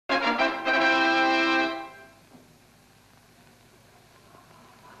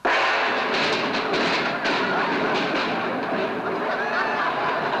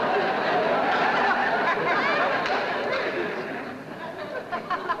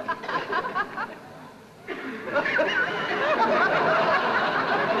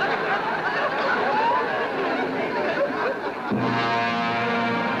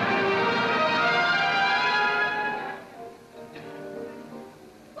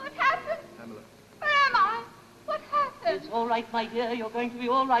all right, my dear. You're going to be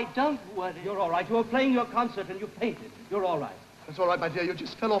all right. Don't worry. You're all right. You were playing your concert and you fainted. You're all right. That's all right, my dear. You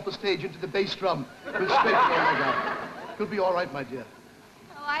just fell off the stage into the bass drum. We'll straighten all that out. You'll be all right, my dear.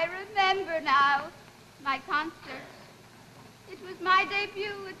 Oh, I remember now. My concert. It was my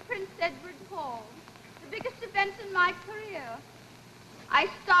debut at Prince Edward Hall. The biggest event in my career. I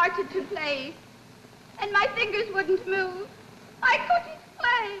started to play, and my fingers wouldn't move. I couldn't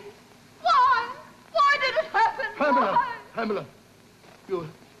play. Why? Why did it happen? Pamela, Why? Pamela, you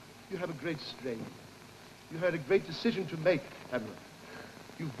have a great strain. You had a great decision to make, Pamela.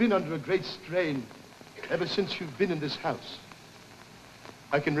 You've been under a great strain ever since you've been in this house.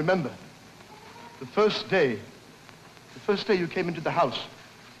 I can remember the first day you came into the house.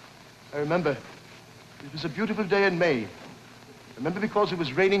 I remember it was a beautiful day in May. I remember because it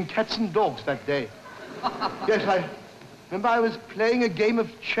was raining cats and dogs that day. Yes, I remember I was playing a game of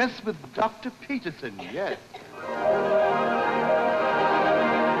chess with Dr. Peterson, yes.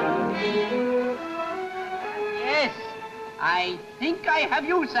 Yes, I think I have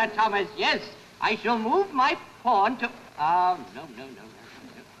you, Sir Thomas. Yes, I shall move my pawn to... no.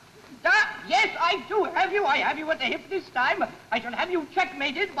 Yes, I do have you. I have you at the hip this time. I shall have you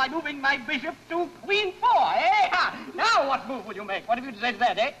checkmated by moving my bishop to Queen 4, eh? Ha! Now what move will you make? What have you to say to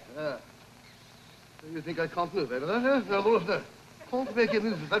that, eh? You think I can't move, eh? No. Can't make a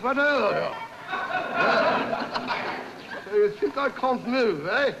move. Is that right? No. So you think I can't move,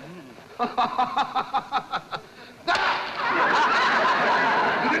 eh?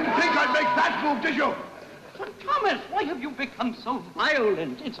 You didn't think I'd make that move, did you? Sir Thomas, why have you become so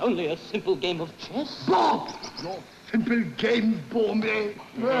violent? It's only a simple game of chess. Bob! Your simple game bore me.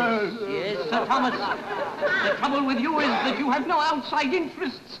 Yes, Sir Thomas. The trouble with you is that you have no outside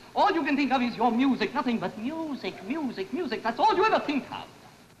interests. All you can think of is your music. Nothing but music. That's all you ever think of.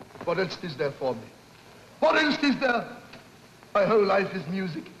 What else is there for me? What else is there? My whole life is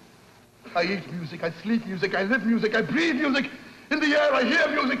music. I eat music, I sleep music, I live music, I breathe music. In the air, I hear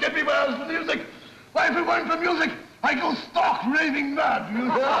music. Everywhere is music. Why, if it weren't for music, I go stark raving mad.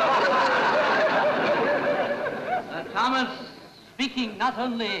 Sir Thomas, speaking not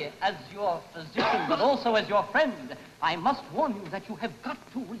only as your physician, but also as your friend, I must warn you that you have got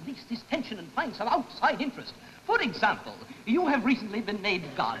to release this tension and find some outside interest. For example, you have recently been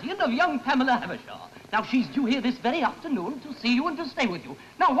made guardian of young Pamela Havershaw. Now, she's due here this very afternoon to see you and to stay with you.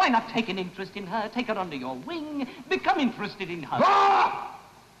 Now, why not take an interest in her, take her under your wing, become interested in her? Ah!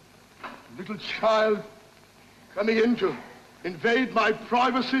 Little child coming in to invade my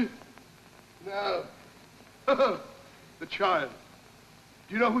privacy. No. The child.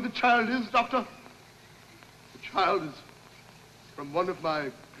 Do you know who the child is, Doctor? The child is from one of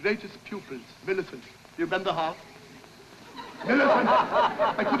my greatest pupils, Millicent. Do you remember her? Millicent!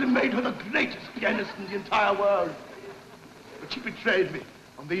 I could have made her the greatest pianist in the entire world. But she betrayed me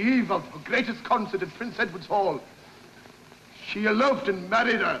on the eve of her greatest concert at Prince Edward's Hall. She eloped and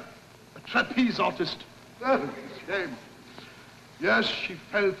married a trapeze artist. Oh, shame. Yes, she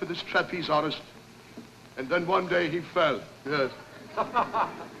fell for this trapeze artist. And then one day he fell, yes.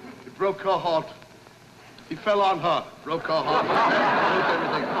 It broke her heart. He fell on her, broke her heart. Broke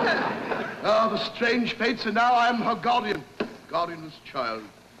everything. Ah, the strange fates, and now I am her guardian. Guardianless child.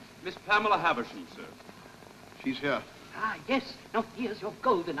 Miss Pamela Haversham, sir. She's here. Ah, yes. Now, here's your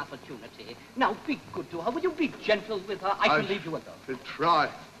golden opportunity. Now, be good to her. Will you be gentle with her? I shall leave you alone. I'll try.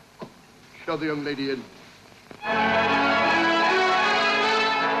 Show the young lady in. How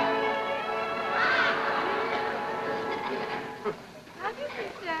do you do,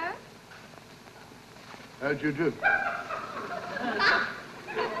 sir? How do you do?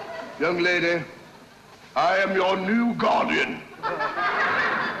 Young lady, I am your new guardian.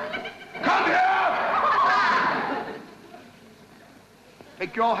 Come here!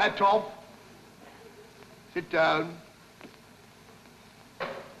 Take your hat off. Sit down.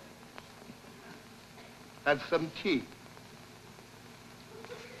 Have some tea.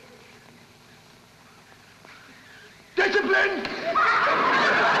 Discipline!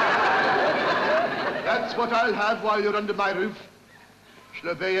 That's what I'll have while you're under my roof.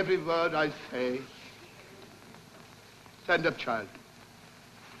 Shall obey every word I say. Stand up, child.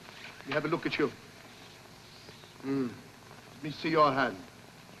 Let me have a look at you. Let me see your hand.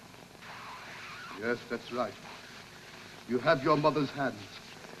 Yes, that's right. You have your mother's hands.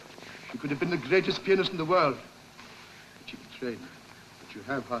 She could have been the greatest pianist in the world. But she betrayed me. But you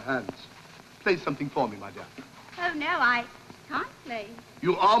have her hands. Play something for me, my dear. Oh, no, I can't play.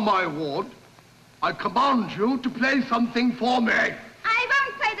 You are my ward. I command you to play something for me. I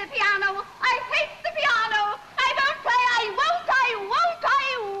won't play the piano. I hate the piano. I won't play. I won't.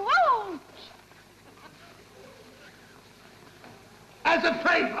 as a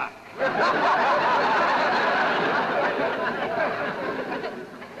favor.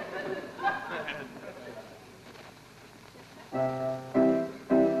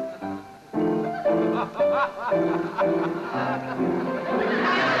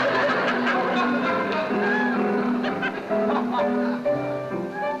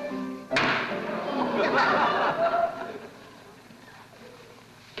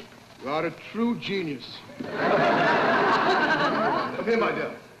 You are a true genius. Come here, my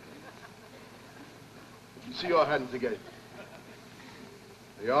dear. You see your hands again.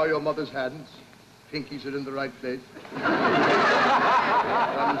 They are your mother's hands. Pinkies are in the right place. Thumbs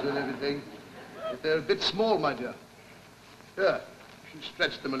and everything. But they're a bit small, my dear. Here, you should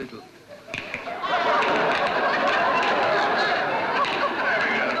stretch them a little.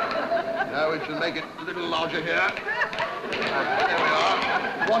 Now we shall make it a little larger here. There we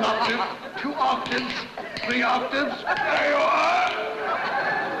are. 1 octave, 2 octaves, 3 octaves. There you are.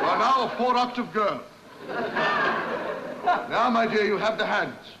 You are now a 4-octave girl. Now, my dear, you have the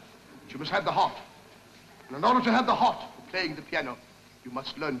hands. But you must have the heart. And in order to have the heart for playing the piano, you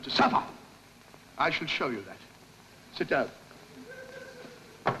must learn to suffer. I shall show you that. Sit down.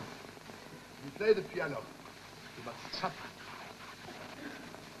 When you play the piano, you must suffer.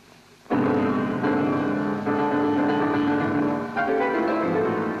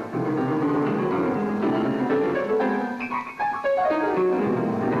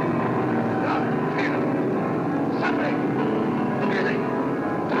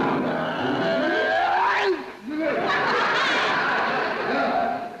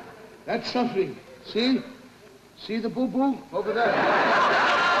 That's suffering. See? See the boo-boo over there? Yeah.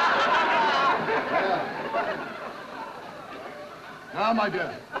 Now, my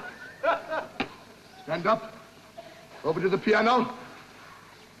dear, stand up. Over to the piano.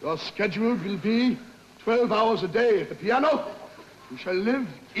 Your schedule will be 12 hours a day at the piano. You shall live,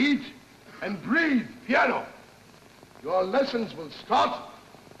 eat, and breathe piano. Your lessons will start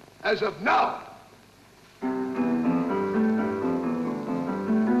as of now.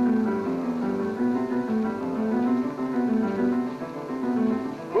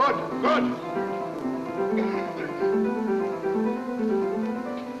 Good, good.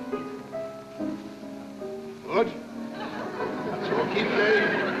 Good. So keep playing.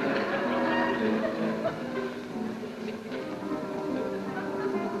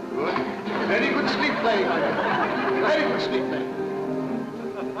 Good. Very good sleep playing, my dear. Very good sleep playing.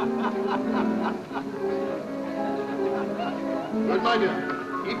 Good, my dear.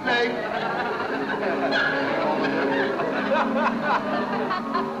 Keep playing.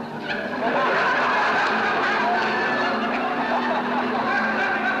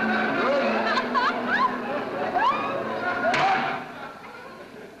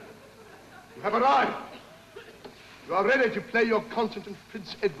 You have arrived. You are ready to play your concert in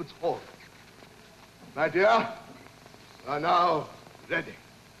Prince Edward's Hall. My dear, you are now ready.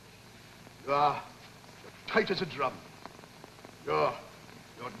 You are tight as a drum. You're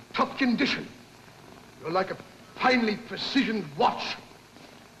top condition. You're like a finely precisioned watch.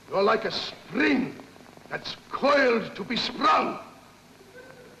 You're like a spring that's coiled to be sprung.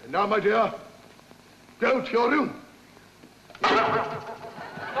 And now, my dear, go to your room.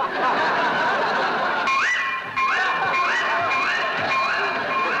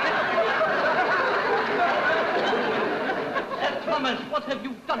 Thomas, what have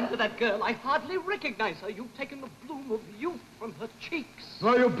you done to that girl? I hardly recognize her. You've taken the bloom of youth from her cheeks.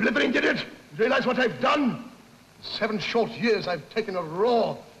 Oh, you blibbering idiot! You realize what I've done? 7 short years, I've taken a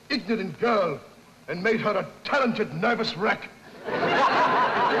raw, ignorant girl and made her a talented, nervous wreck.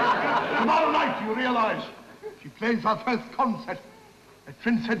 Tomorrow night, you realize, she plays our first concert at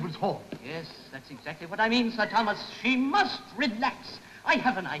Prince Edward's Hall. Yes, that's exactly what I mean, Sir Thomas. She must relax. I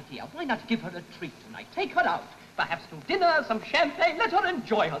have an idea. Why not give her a treat tonight? Take her out. Perhaps to dinner, some champagne. Let her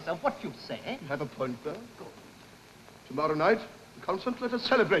enjoy herself. What do you say? You have a point there. Good. Tomorrow night, the concert, let us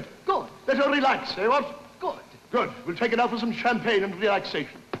celebrate. Good. Let her relax, eh, what? Good. Good. We'll take it out for some champagne and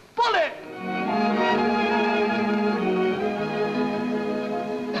relaxation. Bullet!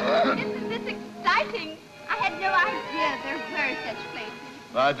 Isn't this exciting? I had no idea there were such places.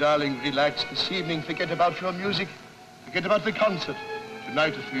 My darling, relax this evening. Forget about your music. Forget about the concert.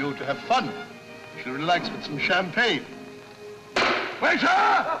 Tonight is for you to have fun. You should relax with some champagne. Waiter!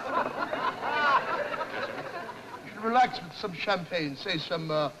 You should relax with some champagne. Say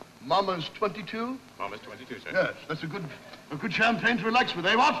some Mama's 22. Mama's 22, sir. Yes, that's a good champagne to relax with,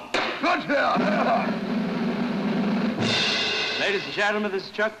 eh, what? Good here. Ladies and gentlemen, this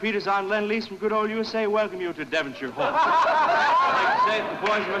is Chuck Peters on Lend-Lease from good old USA. Welcome you to Devonshire Hall. I'd like to say that the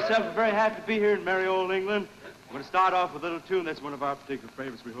boys and myself are very happy to be here in merry old England. I'm going to start off with a little tune that's one of our particular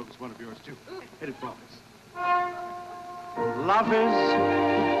favorites. We hope it's one of yours, too. Hit it for us. Love is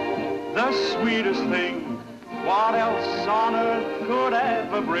the sweetest thing. What else on earth could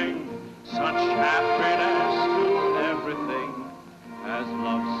ever bring such happiness to everything as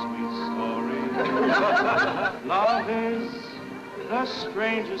love's sweet story? Love is the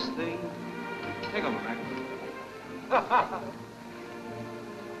strangest thing. Take over, Mac.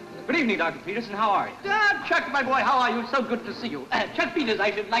 Good evening, Dr. Peterson. How are you? Chuck, my boy, how are you? So good to see you. Chuck Peters,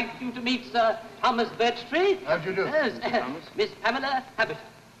 I should like you to meet Sir Thomas Birchtree. How do you do? Yes, Thomas. Miss Pamela Havisham.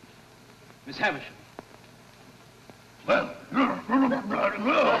 Miss Havisham. Well, Well,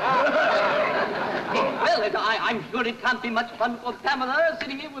 I'm sure it can't be much fun for Pamela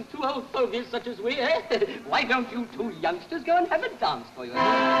sitting here with two old fogies such as we, eh? Why don't you two youngsters go and have a dance for yourselves?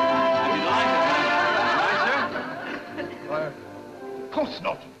 I'd be delighted. Nice, sir. why, of course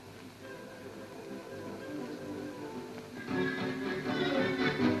not.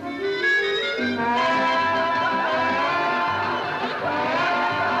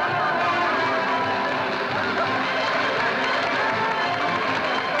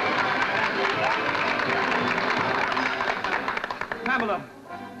 Pamela,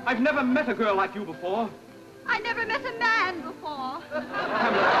 I've never met a girl like you before. I never met a man before.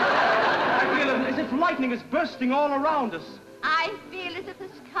 I feel as if lightning is bursting all around us. I feel as if the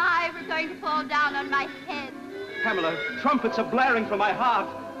sky were going to fall down on my head. Pamela, trumpets are blaring from my heart.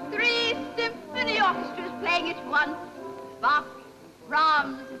 3 symphony orchestras playing at once. Bach,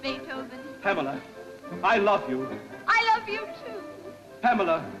 Brahms, Beethoven. Pamela, I love you. I love you too.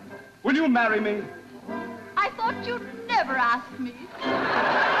 Pamela, will you marry me? I thought you'd never ask me.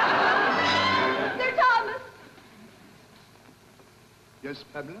 Sir Thomas, Yes,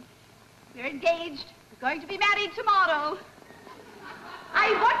 Pamela? we're engaged. We're going to be married tomorrow.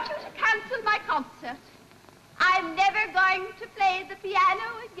 I want you to cancel my concert. I'm never going to play the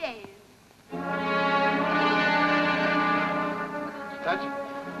piano again. That?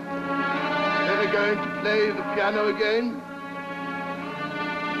 Never going to play the piano again?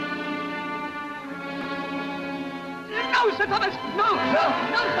 No, Sir Thomas! No, no,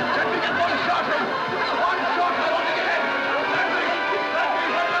 no, Sir Thomas! Let me get one shot in! One shot, I want to get in! Let me,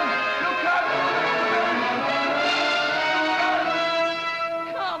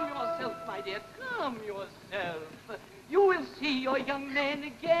 Calm yourself, my dear, calm yourself. You will see your young man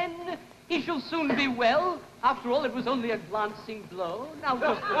again. He shall soon be well. After all, it was only a glancing blow. Now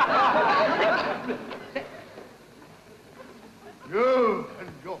just... You and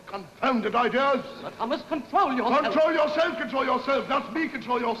your confounded ideas. Sir Thomas, control yourself. Control yourself, control yourself. Not me,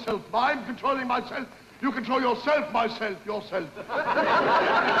 control yourself. I'm controlling myself. You control yourself, myself, yourself.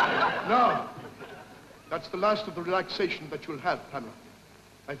 Now, that's the last of the relaxation that you'll have, Pamela.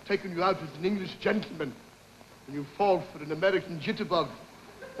 I've taken you out as an English gentleman, and you fall for an American jitterbug.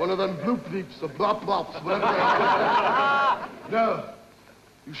 One of them bloop bleeps or blop blops, whatever they are. No,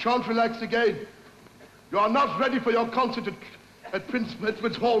 you shan't relax again. You are not ready for your concert at Prince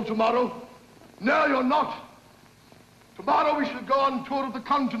Edward's Hall tomorrow. No, you're not. Tomorrow we shall go on tour of the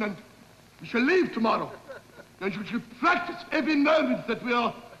continent. We shall leave tomorrow. And you shall practice every moment that we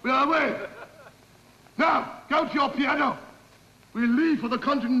are away. Now, go to your piano. We'll leave for the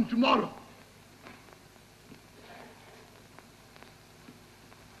continent tomorrow.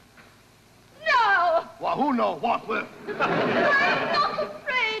 No! Well, who knows what? Where? I'm not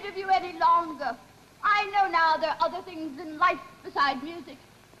afraid of you any longer. I know now there are other things in life besides music.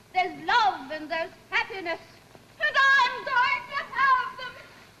 There's love and there's happiness. And I'm going to have them.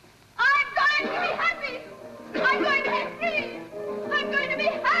 I'm going to be happy. I'm going to be free. I'm going to be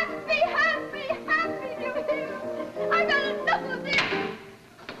happy, happy, happy, do you hear? I've got enough of this.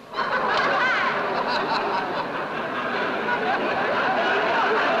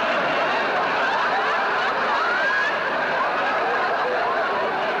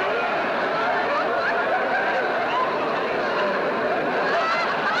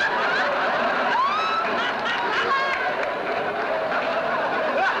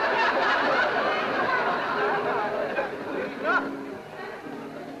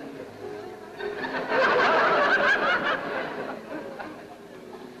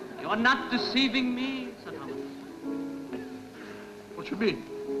 You're not deceiving me, Sir Thomas. What you mean?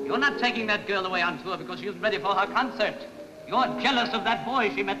 You're not taking that girl away on tour because she isn't ready for her concert. You're jealous of that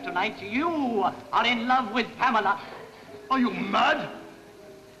boy she met tonight. You are in love with Pamela. Are you mad?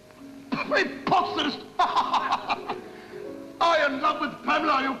 Preposterous! I in love with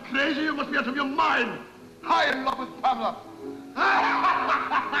Pamela. Are you crazy? You must be out of your mind. I in love with Pamela.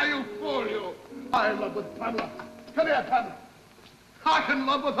 You fool, you. I in love with Pamela. Come here, Pamela. I in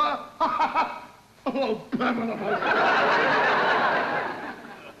love with her. Oh, Pamela.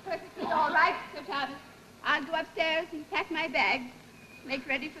 Perfectly all right, Sir Thomas. I'll go upstairs and pack my bags. Make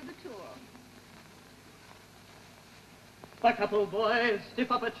ready for the tour. Buck up, old boy.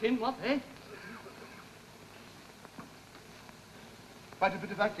 Stiff upper chin, what, eh? Quite a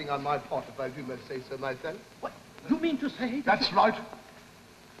bit of acting on my part, if I do must say so myself. What? You mean to say? That's right.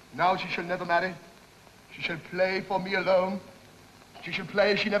 Now she shall never marry. She shall play for me alone. She shall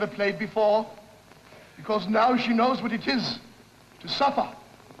play as she never played before. Because now she knows what it is to suffer.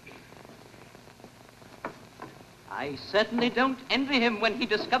 I certainly don't envy him when he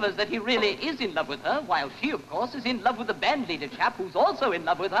discovers that he really is in love with her, while she, of course, is in love with the band leader chap who's also in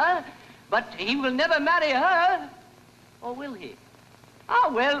love with her. But he will never marry her. Or will he?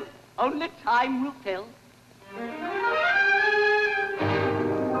 Ah, well, only time will tell.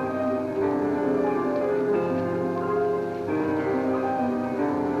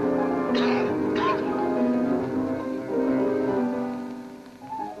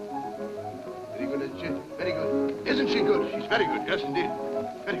 Very good, isn't she? Very good. Isn't she good? She's very good, yes, indeed.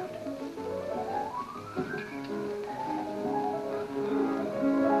 Very good.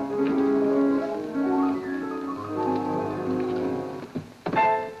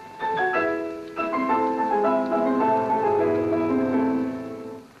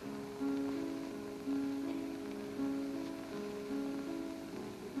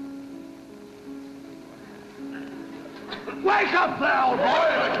 Wake up there, old boy!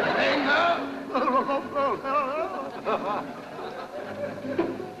 Like you're playing there.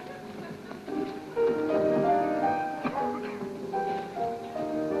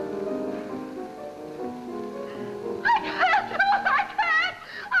 I can't do it! I can't!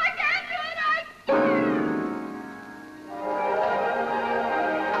 I can't do it! I can't!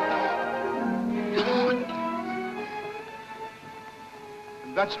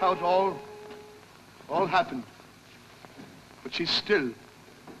 And that's how it all happened. But she still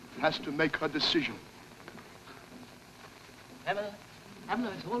has to make her decision.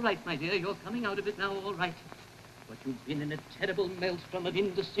 Pamela, it's all right, my dear. You're coming out of it now, all right. But you've been in a terrible maelstrom of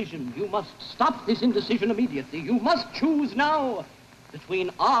indecision. You must stop this indecision immediately. You must choose now between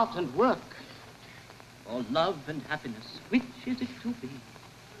art and work, or love and happiness. Which is it to be?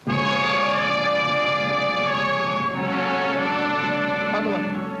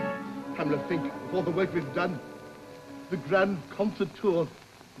 Pamela, think of all the work we've done. The grand concert tour,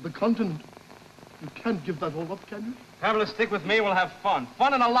 the continent. You can't give that all up, can you? Pamela, stick with me. We'll have fun.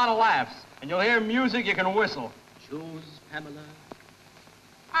 Fun and a lot of laughs. And you'll hear music you can whistle. Choose, Pamela.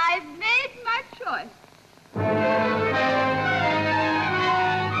 I've made my choice.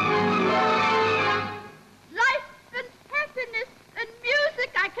 Life and happiness and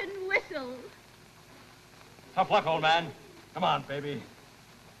music I can whistle. Tough luck, old man. Come on, baby.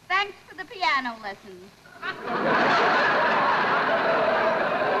 Thanks for the piano lessons.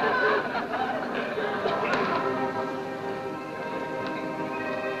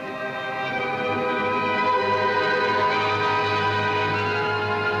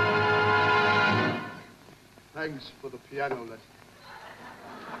 Thanks for the piano lesson.